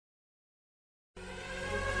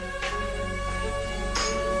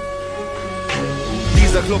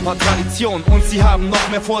Unser Club hat Tradition und sie haben noch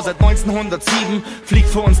mehr vor. Seit 1907 fliegt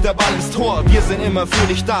für uns der Ball ins Tor. Wir sind immer für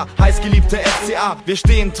dich da, heißgeliebte FCA. Wir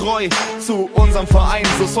stehen treu zu unserem Verein,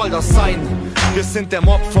 so soll das sein. Wir sind der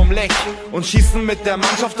Mob vom Lech und schießen mit der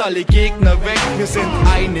Mannschaft alle Gegner weg. Wir sind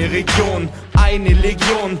eine Region, eine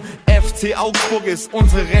Legion. FC Augsburg ist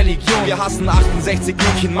unsere Religion. Wir hassen 68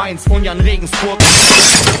 München, Mainz und Jan Regensburg.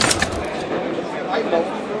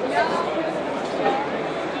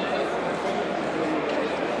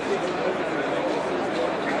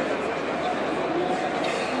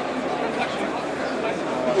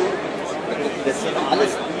 Das sind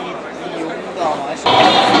alles die Jungen da, weißt du?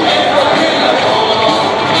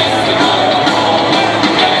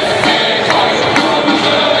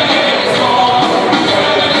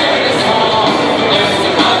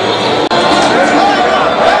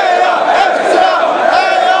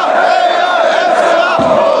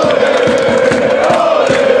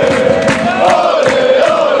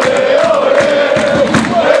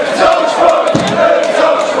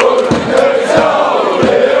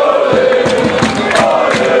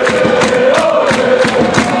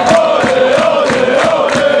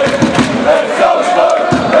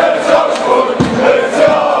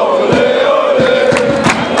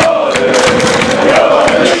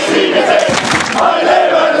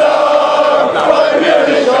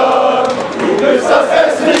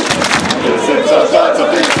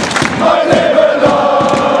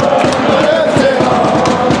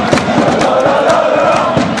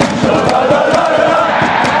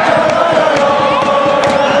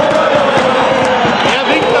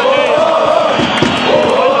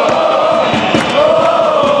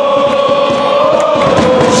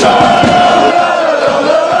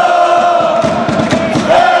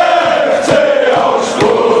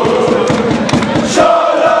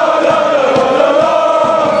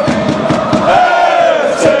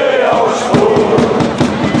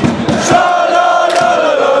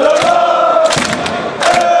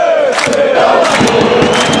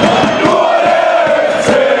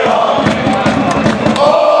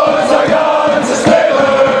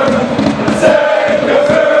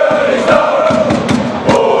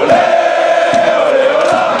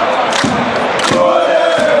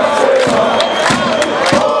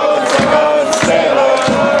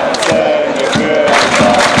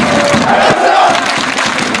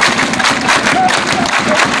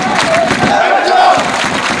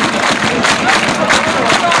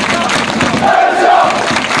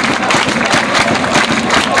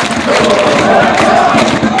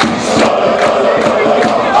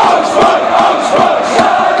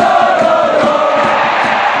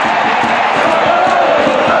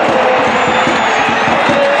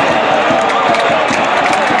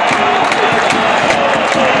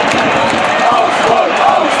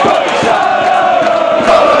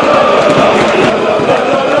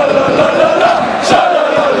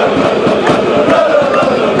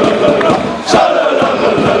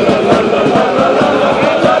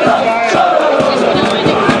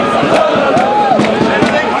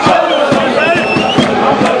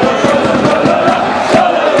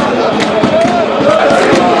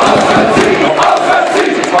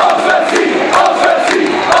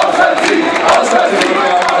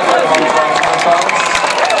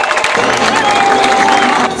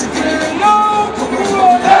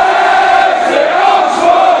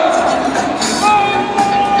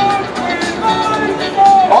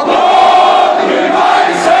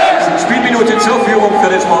 Zur Führung für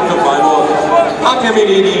den Sport Freiburg.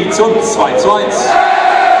 Akademie zum 2:1.